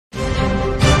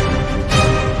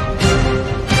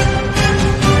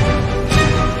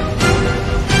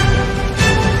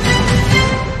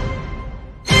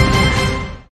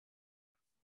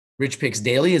Rich Picks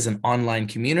Daily is an online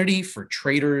community for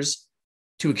traders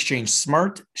to exchange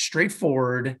smart,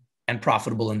 straightforward, and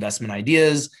profitable investment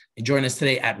ideas. And join us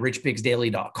today at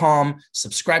richpicksdaily.com.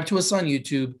 Subscribe to us on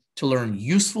YouTube to learn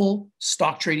useful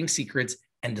stock trading secrets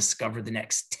and discover the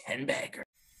next 10 bagger.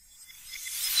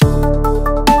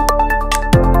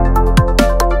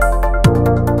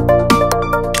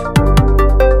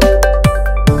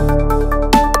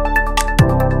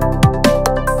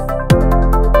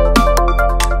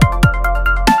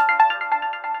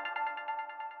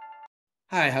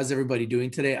 Hi, how's everybody doing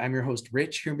today? I'm your host,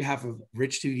 Rich, here on behalf of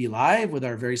RICHTVLIVE with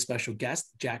our very special guest,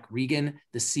 Jack Regan,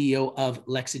 the CEO of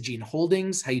LexaGene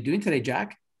Holdings. How you doing today,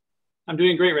 Jack? I'm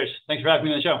doing great, Rich. Thanks for having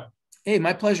me on the show. Hey,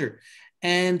 my pleasure.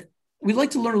 And we'd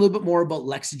like to learn a little bit more about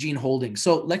LexaGene Holdings.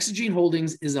 So LexaGene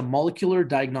Holdings is a molecular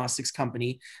diagnostics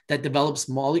company that develops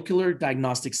molecular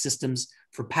diagnostic systems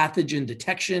for pathogen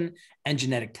detection and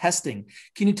genetic testing.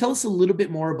 Can you tell us a little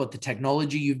bit more about the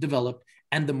technology you've developed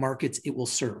and the markets it will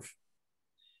serve?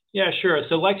 Yeah, sure.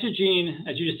 So LexaGene,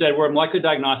 as you just said, we're a molecular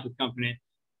diagnostics company.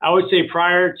 I would say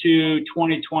prior to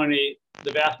 2020,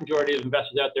 the vast majority of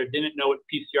investors out there didn't know what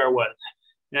PCR was.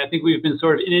 And I think we've been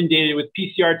sort of inundated with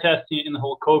PCR testing in the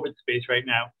whole COVID space right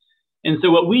now. And so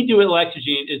what we do at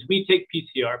LexaGene is we take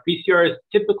PCR. PCR is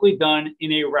typically done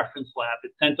in a reference lab.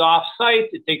 It's sent off site.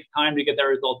 It takes time to get that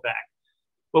result back.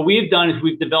 What we've done is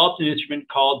we've developed an instrument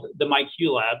called the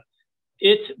MiQLab.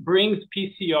 It brings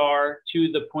PCR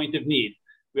to the point of need.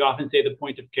 We often say the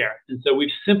point of care. And so we've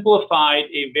simplified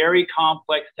a very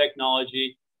complex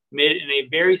technology, made it in a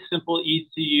very simple, easy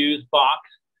to use box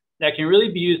that can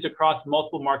really be used across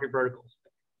multiple market verticals.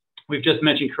 We've just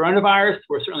mentioned coronavirus.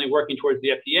 We're certainly working towards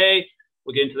the FDA.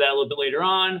 We'll get into that a little bit later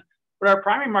on. But our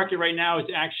primary market right now is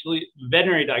actually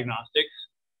veterinary diagnostics.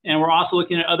 And we're also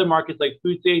looking at other markets like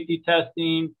food safety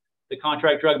testing, the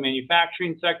contract drug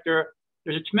manufacturing sector.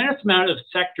 There's a tremendous amount of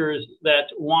sectors that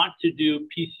want to do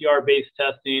PCR-based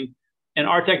testing, and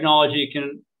our technology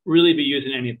can really be used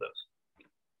in any of those.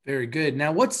 Very good.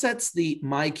 Now, what sets the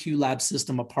MiQLab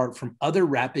system apart from other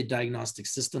rapid diagnostic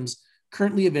systems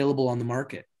currently available on the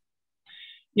market?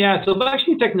 Yeah, so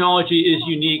LexaGene technology is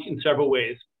unique in several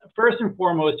ways. First and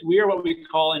foremost, we are what we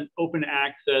call an open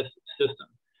access system.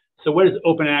 So what does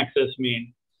open access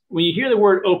mean? When you hear the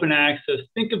word open access,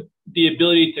 think of the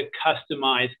ability to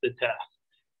customize the test.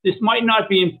 This might not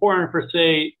be important for,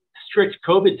 say, strict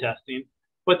COVID testing,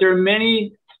 but there are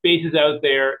many spaces out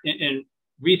there in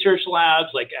research labs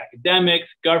like academics,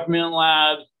 government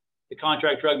labs, the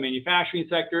contract drug manufacturing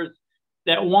sectors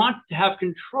that want to have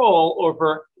control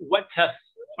over what tests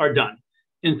are done.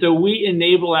 And so we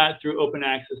enable that through open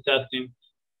access testing.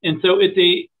 And so it's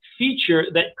a feature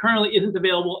that currently isn't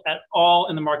available at all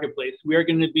in the marketplace. We are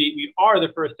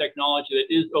the first technology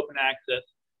that is open access.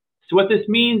 So what this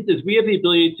means is we have the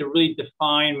ability to really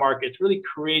define markets, really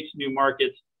create new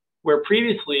markets where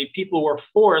previously people were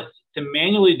forced to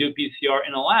manually do PCR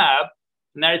in a lab,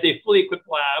 and that is a fully equipped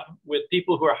lab with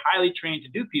people who are highly trained to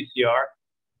do PCR.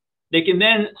 They can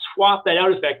then swap that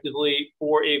out effectively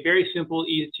for a very simple,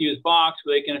 easy to use box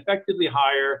where they can effectively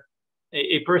hire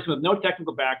a person with no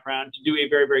technical background to do a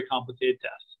very, very complicated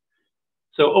test.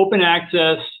 So open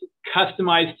access,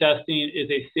 customized testing is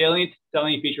a salient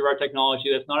selling feature of our technology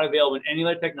that's not available in any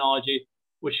other technology,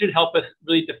 which should help us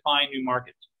really define new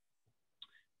markets.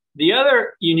 The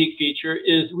other unique feature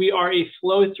is we are a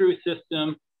flow-through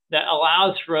system that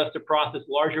allows for us to process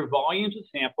larger volumes of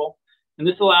sample, and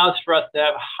this allows for us to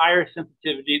have higher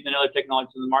sensitivity than other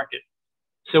technologies in the market.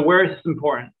 So where is this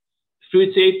important? Food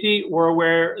safety, we're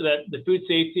aware that the food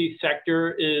safety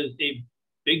sector is a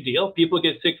big deal. People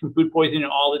get sick from food poisoning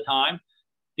all the time.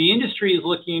 The industry is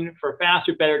looking for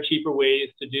faster, better, cheaper ways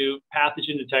to do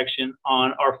pathogen detection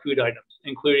on our food items,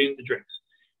 including the drinks.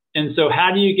 And so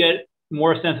how do you get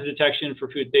more sensitive detection for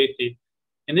food safety?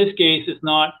 In this case, it's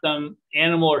not some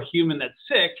animal or human that's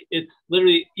sick. It's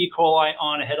literally E. coli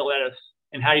on a head of lettuce.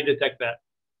 And how do you detect that?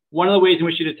 One of the ways in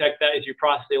which you detect that is you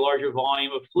process a larger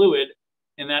volume of fluid,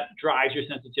 and that drives your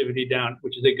sensitivity down,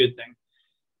 which is a good thing.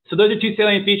 So those are two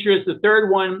salient features. The third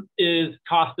one is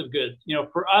cost of goods. You know,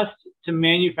 for us to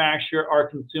manufacture our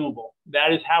consumable,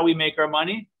 that is how we make our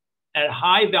money. At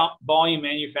high volume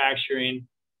manufacturing,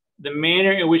 the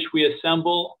manner in which we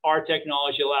assemble our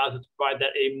technology allows us to provide that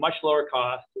at a much lower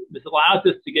cost. This allows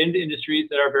us to get into industries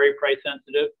that are very price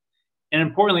sensitive and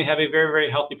importantly, have a very,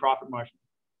 very healthy profit margin.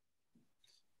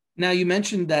 Now, you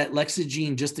mentioned that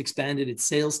LexaGene just expanded its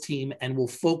sales team and will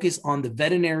focus on the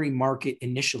veterinary market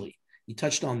initially. You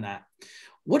touched on that.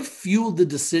 What fueled the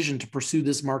decision to pursue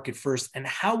this market first, and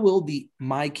how will the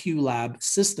MiQLab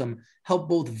system help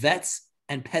both vets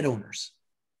and pet owners?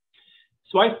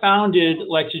 So I founded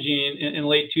LexaGene in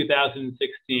late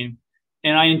 2016,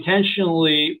 and I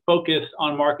intentionally focused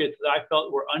on markets that I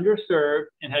felt were underserved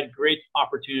and had great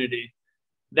opportunity.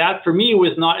 That for me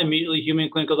was not immediately human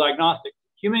clinical diagnostics.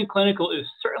 Human clinical is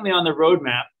certainly on the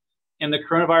roadmap, and the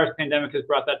coronavirus pandemic has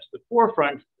brought that to the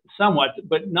forefront somewhat,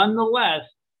 but nonetheless,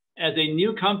 as a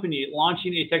new company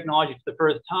launching a technology for the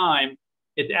first time,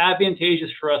 it's advantageous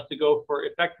for us to go for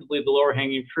effectively the lower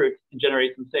hanging fruit and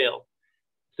generate some sales.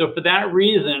 So for that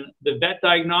reason, the vet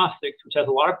diagnostics, which has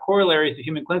a lot of corollaries to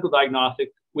human clinical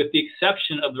diagnostics, with the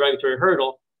exception of the regulatory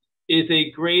hurdle, is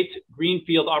a great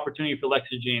greenfield opportunity for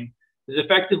LexaGene. There's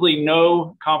effectively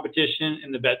no competition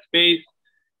in the vet space.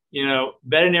 You know,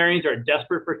 veterinarians are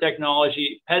desperate for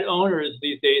technology. Pet owners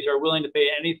these days are willing to pay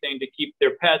anything to keep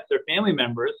their pets, their family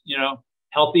members, you know,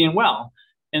 healthy and well.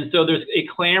 And so there's a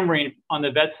clamoring on the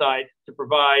vet side to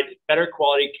provide better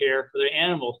quality care for their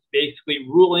animals, basically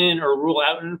rule in or rule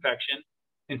out an infection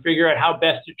and figure out how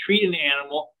best to treat an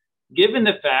animal, given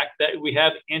the fact that we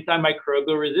have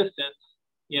antimicrobial resistance,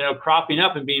 you know, cropping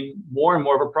up and being more and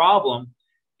more of a problem.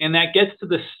 And that gets to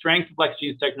the strength of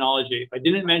LexaGene's technology. If I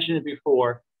didn't mention it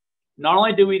before, not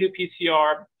only do we do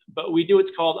PCR, but we do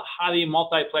what's called highly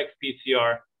multiplex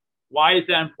PCR. Why is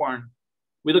that important?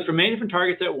 We look for many different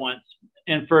targets at once.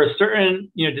 And for a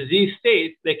certain, you know, disease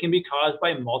states, they can be caused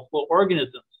by multiple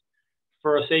organisms.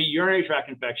 For, say, urinary tract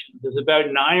infections, there's about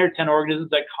 9 or 10 organisms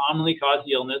that commonly cause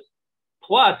the illness.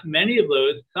 Plus, many of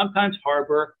those sometimes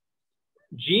harbor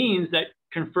genes that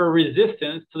confer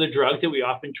resistance to the drugs that we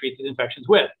often treat these infections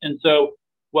with. And so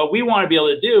what we want to be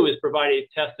able to do is provide a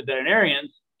test to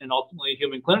veterinarians and ultimately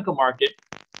human clinical market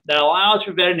that allows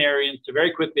for veterinarians to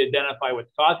very quickly identify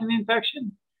what's causing the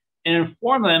infection and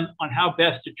inform them on how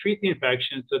best to treat the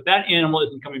infection so that animal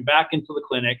isn't coming back into the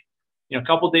clinic, you know, a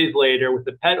couple of days later with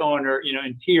the pet owner, you know,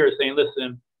 in tears saying,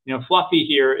 listen, you know, Fluffy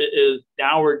here is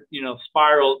downward, you know,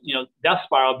 spiral, you know, death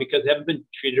spiral because they haven't been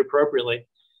treated appropriately.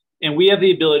 And we have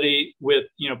the ability with,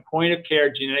 you know, point of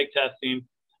care genetic testing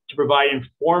to provide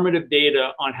informative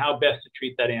data on how best to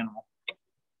treat that animal.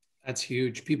 That's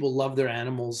huge. People love their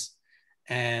animals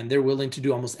and they're willing to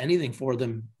do almost anything for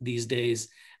them these days.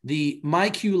 The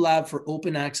MiQLab for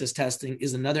open access testing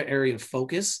is another area of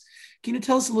focus. Can you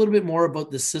tell us a little bit more about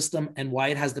the system and why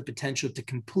it has the potential to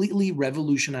completely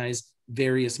revolutionize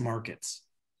various markets?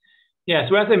 Yeah,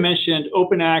 so as I mentioned,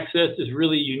 open access is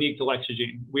really unique to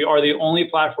LexaGene. We are the only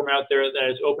platform out there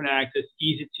that is open access,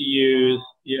 easy to use,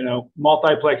 you know,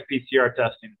 multiplex PCR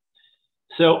testing.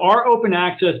 So our open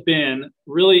access bin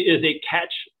really is a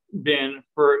catch bin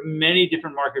for many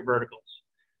different market verticals.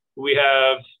 We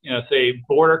have, you know, say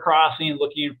border crossing,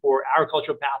 looking for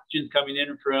agricultural pathogens coming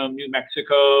in from New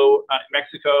Mexico,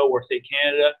 or say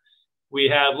Canada. We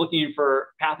have looking for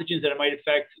pathogens that might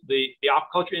affect the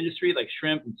aquaculture industry, like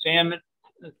shrimp and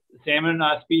salmon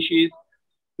species.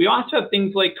 We also have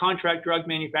things like contract drug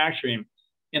manufacturing.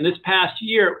 In this past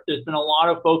year, there's been a lot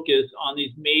of focus on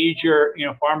these major, you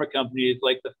know, pharma companies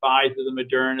like the Pfizer, the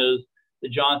Modernas, the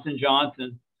Johnson &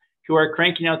 Johnson, who are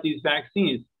cranking out these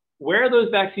vaccines. Where are those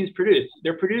vaccines produced?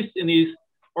 They're produced in these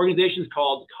organizations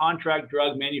called contract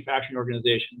drug manufacturing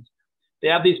organizations. They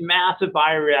have these massive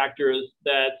bioreactors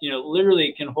that, you know,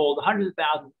 literally can hold hundreds of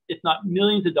thousands, if not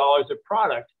millions of dollars of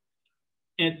product.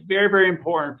 And it's very, very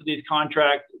important for these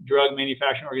contract drug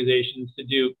manufacturing organizations to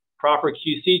do proper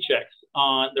QC checks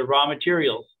on the raw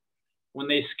materials. When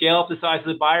they scale up the size of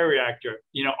the bioreactor,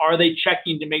 you know, are they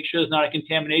checking to make sure there's not a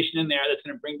contamination in there that's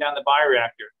going to bring down the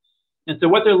bioreactor? And so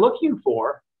what they're looking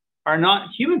for are not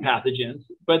human pathogens,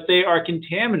 but they are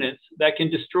contaminants that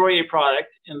can destroy a product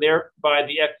and thereby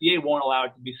the FDA won't allow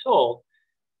it to be sold.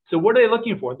 So what are they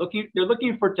looking for? They're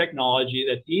looking for technology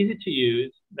that's easy to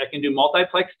use, that can do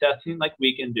multiplex testing like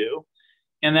we can do,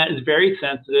 and that is very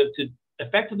sensitive to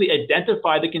effectively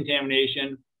identify the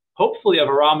contamination, hopefully of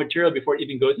a raw material before it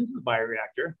even goes into the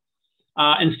bioreactor.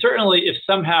 And certainly if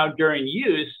somehow during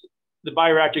use, the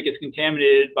bioreactor gets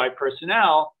contaminated by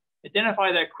personnel,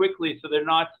 identify that quickly so they're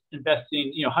not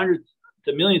investing, you know, hundreds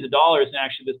to millions of dollars in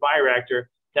actually this bioreactor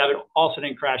to have it all of a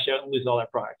sudden crash out and lose all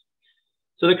that product.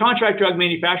 So the contract drug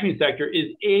manufacturing sector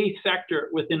is a sector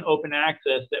within open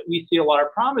access that we see a lot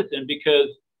of promise in because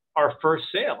our first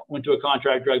sale went to a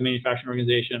contract drug manufacturing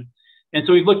organization. And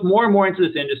so we've looked more and more into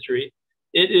this industry.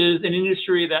 It is an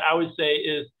industry that I would say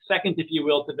is second, if you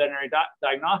will, to veterinary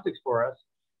diagnostics for us.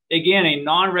 Again, a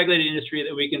non-regulated industry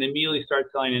that we can immediately start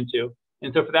selling into.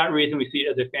 And so for that reason, we see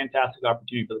it as a fantastic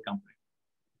opportunity for the company.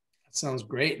 That sounds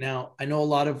great. Now, I know a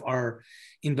lot of our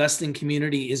investing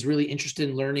community is really interested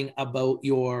in learning about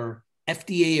your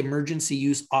FDA emergency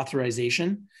use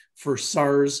authorization for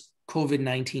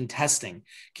SARS-CoV-19 testing.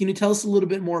 Can you tell us a little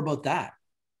bit more about that?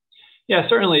 Yeah,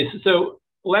 certainly. So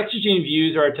LexaGene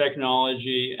views our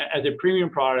technology as a premium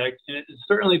product, and it's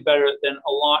certainly better than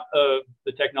a lot of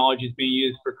the technologies being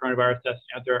used for coronavirus testing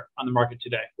out there on the market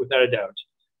today, without a doubt.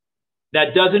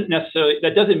 That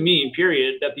doesn't mean,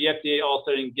 period, that the FDA all of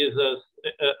a sudden gives us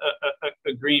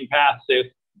a green path to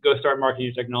go start marketing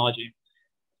your technology.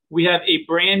 We have a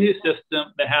brand new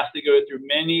system that has to go through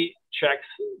many checks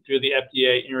through the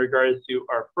FDA in regards to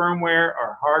our firmware,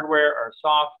 our hardware, our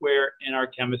software, and our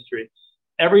chemistry.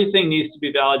 Everything needs to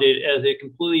be validated as a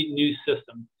completely new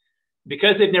system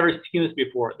because they've never seen this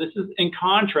before. This is in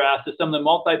contrast to some of the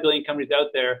multi-billion companies out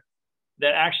there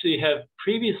that actually have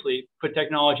previously put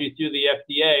technology through the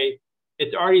FDA.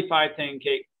 It's already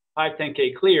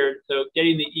 510K cleared, so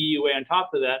getting the EUA on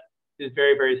top of that is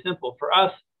very, very simple. For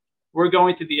us, we're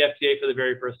going to the FDA for the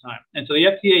very first time. And so the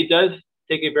FDA does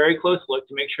take a very close look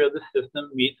to make sure the system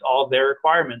meets all of their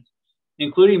requirements,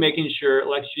 including making sure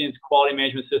LexaGene's quality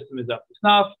management system is up to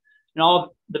snuff and all of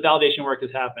the validation work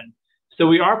has happened. So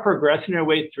we are progressing our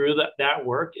way through that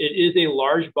work. It is a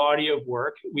large body of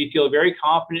work. We feel very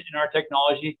confident in our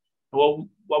technology and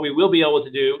what we will be able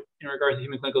to do in regards to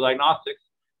human clinical diagnostics,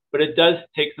 but it does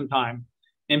take some time.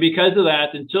 And because of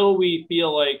that, until we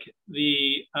feel like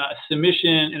the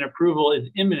submission and approval is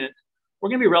imminent, we're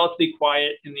going to be relatively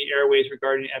quiet in the airways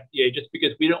regarding FDA, just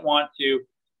because we don't want to,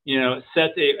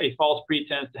 set a false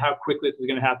pretense to how quickly this is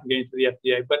going to happen getting to the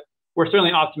FDA. But we're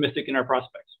certainly optimistic in our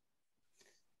prospects.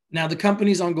 Now, the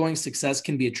company's ongoing success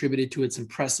can be attributed to its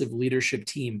impressive leadership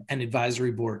team and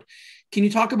advisory board. Can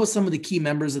you talk about some of the key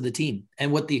members of the team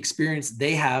and what the experience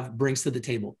they have brings to the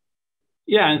table?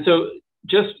 Yeah, and so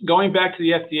just going back to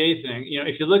the FDA thing,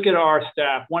 if you look at our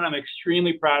staff, one, I'm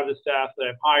extremely proud of the staff that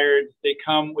I've hired. They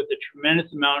come with a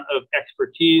tremendous amount of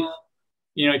expertise.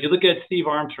 If you look at Steve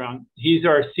Armstrong, he's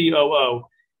our COO.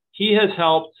 He has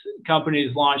helped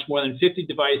companies launch more than 50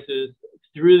 devices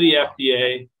through the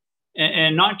FDA,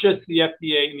 and not just the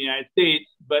FDA in the United States,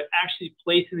 but actually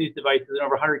placing these devices in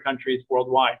over 100 countries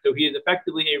worldwide. So he is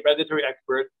effectively a regulatory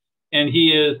expert, and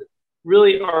he is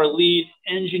really our lead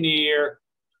engineer,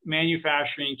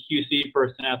 manufacturing QC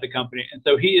person at the company. And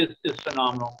so he is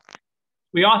phenomenal.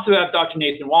 We also have Dr.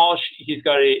 Nathan Walsh. He's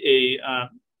got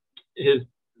his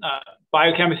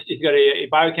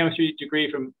biochemistry degree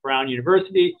from Brown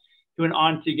University. He went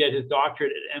on to get his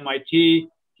doctorate at MIT.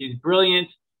 He's brilliant.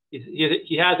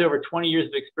 He has over 20 years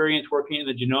of experience working in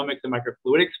the genomics and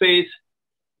microfluidic space.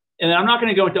 And I'm not going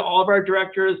to go into all of our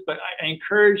directors, but I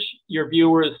encourage your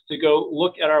viewers to go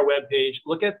look at our webpage,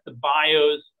 look at the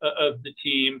bios of the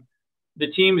team. The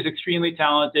team is extremely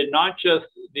talented, not just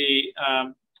the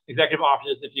executive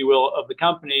officers, if you will, of the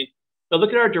company, but look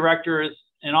at our directors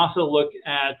and also look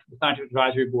at the scientific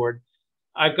advisory board.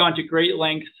 I've gone to great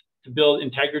lengths to build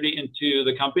integrity into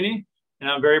the company, and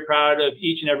I'm very proud of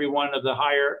each and every one of the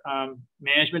higher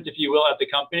management, if you will, at the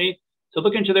company. So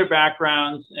look into their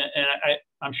backgrounds, and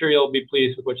I'm sure you'll be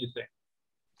pleased with what you see.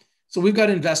 So we've got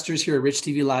investors here at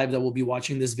RICHTVLIVE that will be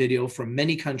watching this video from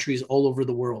many countries all over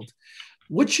the world.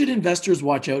 What should investors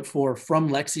watch out for from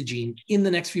LexaGene in the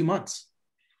next few months?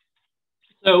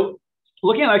 So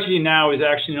looking at LexaGene now is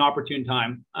actually an opportune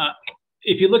time.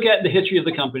 If you look at the history of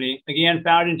the company, again,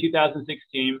 founded in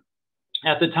 2016,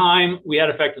 at the time, we had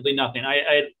effectively nothing.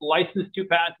 I had licensed 2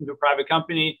 patents into a private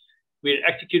company. We had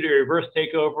executed a reverse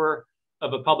takeover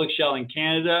of a public shell in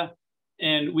Canada.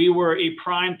 And we were a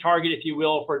prime target, if you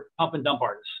will, for pump and dump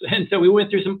artists. And so we went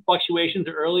through some fluctuations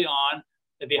early on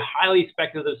of a highly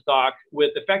speculative stock with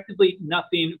effectively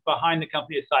nothing behind the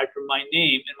company aside from my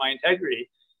name and my integrity.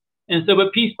 And so,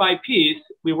 but piece by piece,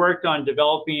 we worked on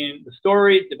developing the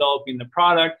story, developing the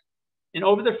product. And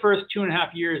over the first 2.5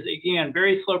 years, again,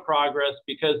 very slow progress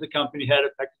because the company had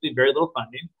effectively very little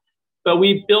funding. But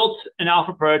we built an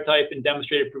alpha prototype and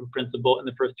demonstrated proof of principle in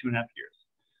the first 2.5 years.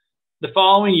 The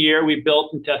following year, we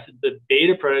built and tested the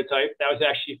beta prototype. That was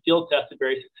actually field tested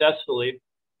very successfully.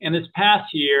 And this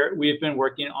past year, we've been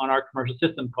working on our commercial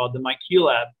system called the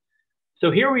MiQLab.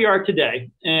 So here we are today,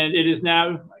 and it is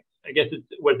now, I guess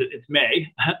it's May.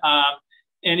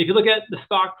 And if you look at the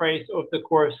stock price over the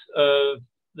course of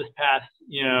this past,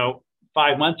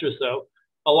 5 months or so,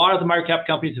 a lot of the microcap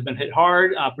companies have been hit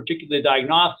hard, particularly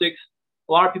diagnostics.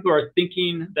 A lot of people are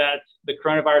thinking that the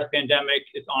coronavirus pandemic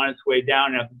is on its way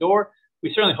down and out the door.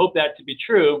 We certainly hope that to be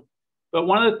true. But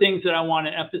one of the things that I want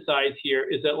to emphasize here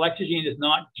is that LexaGene is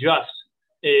not just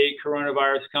a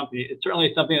coronavirus company. It's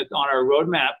certainly something that's on our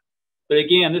roadmap. But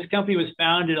again, this company was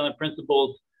founded on the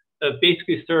principles of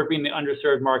basically serving the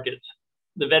underserved markets,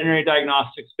 the veterinary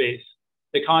diagnostic space,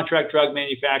 the contract drug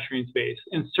manufacturing space.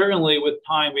 And certainly with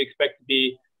time, we expect to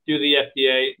be through the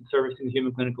FDA and servicing the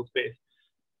human clinical space.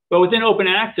 But within open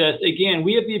access, again,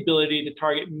 we have the ability to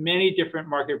target many different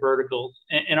market verticals,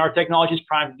 and our technology is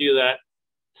primed to do that.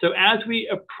 So as we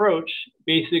approach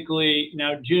basically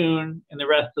now June and the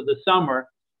rest of the summer,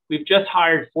 we've just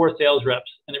hired 4 sales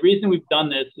reps. And the reason we've done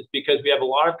this is because we have a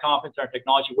lot of confidence in our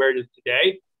technology where it is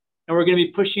today, and we're going to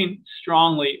be pushing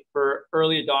strongly for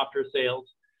early adopter sales.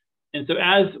 And so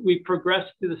as we progress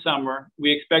through the summer,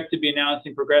 we expect to be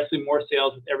announcing progressively more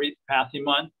sales with every passing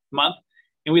month.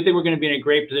 And we think we're going to be in a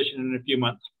great position in a few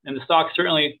months. And the stock,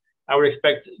 certainly, I would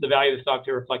expect the value of the stock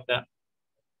to reflect that.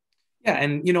 Yeah.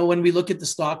 And, you know, when we look at the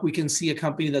stock, we can see a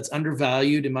company that's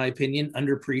undervalued, in my opinion,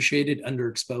 underappreciated,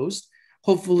 underexposed.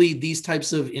 Hopefully, these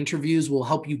types of interviews will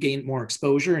help you gain more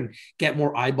exposure and get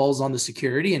more eyeballs on the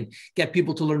security and get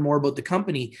people to learn more about the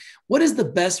company. What is the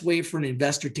best way for an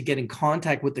investor to get in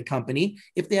contact with the company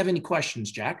if they have any questions,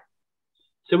 Jack?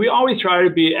 So we always try to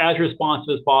be as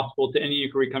responsive as possible to any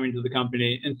inquiry coming to the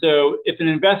company. And so if an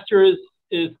investor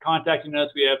is contacting us,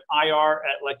 we have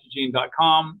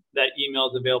ir@lexagene.com. That email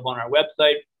is available on our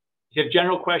website. If you have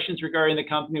general questions regarding the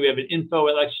company, we have an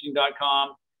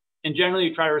info@lexagene.com. And generally,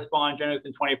 we try to respond generally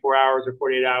within 24 hours or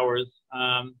 48 hours.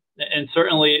 And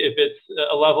certainly, if it's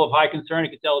a level of high concern,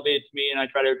 it gets elevated to me, and I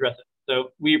try to address it.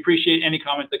 So we appreciate any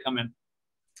comments that come in.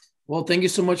 Well, thank you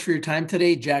so much for your time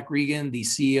today, Jack Regan, the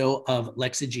CEO of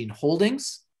LexaGene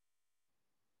Holdings.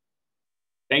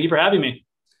 Thank you for having me.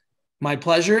 My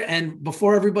pleasure. And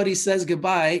before everybody says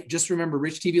goodbye, just remember,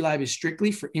 Rich TV Live is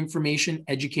strictly for information,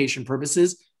 education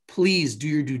purposes. Please do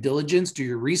your due diligence, do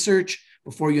your research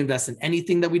before you invest in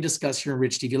anything that we discuss here on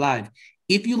Rich TV Live.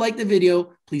 If you like the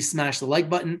video, please smash the like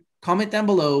button, comment down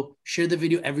below, share the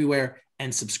video everywhere,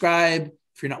 and subscribe.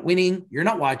 If you're not winning, you're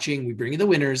not watching. We bring you the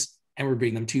winners, and we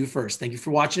bring them to you first. Thank you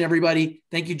for watching, everybody.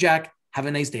 Thank you, Jack. Have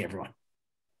a nice day, everyone.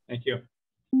 Thank you.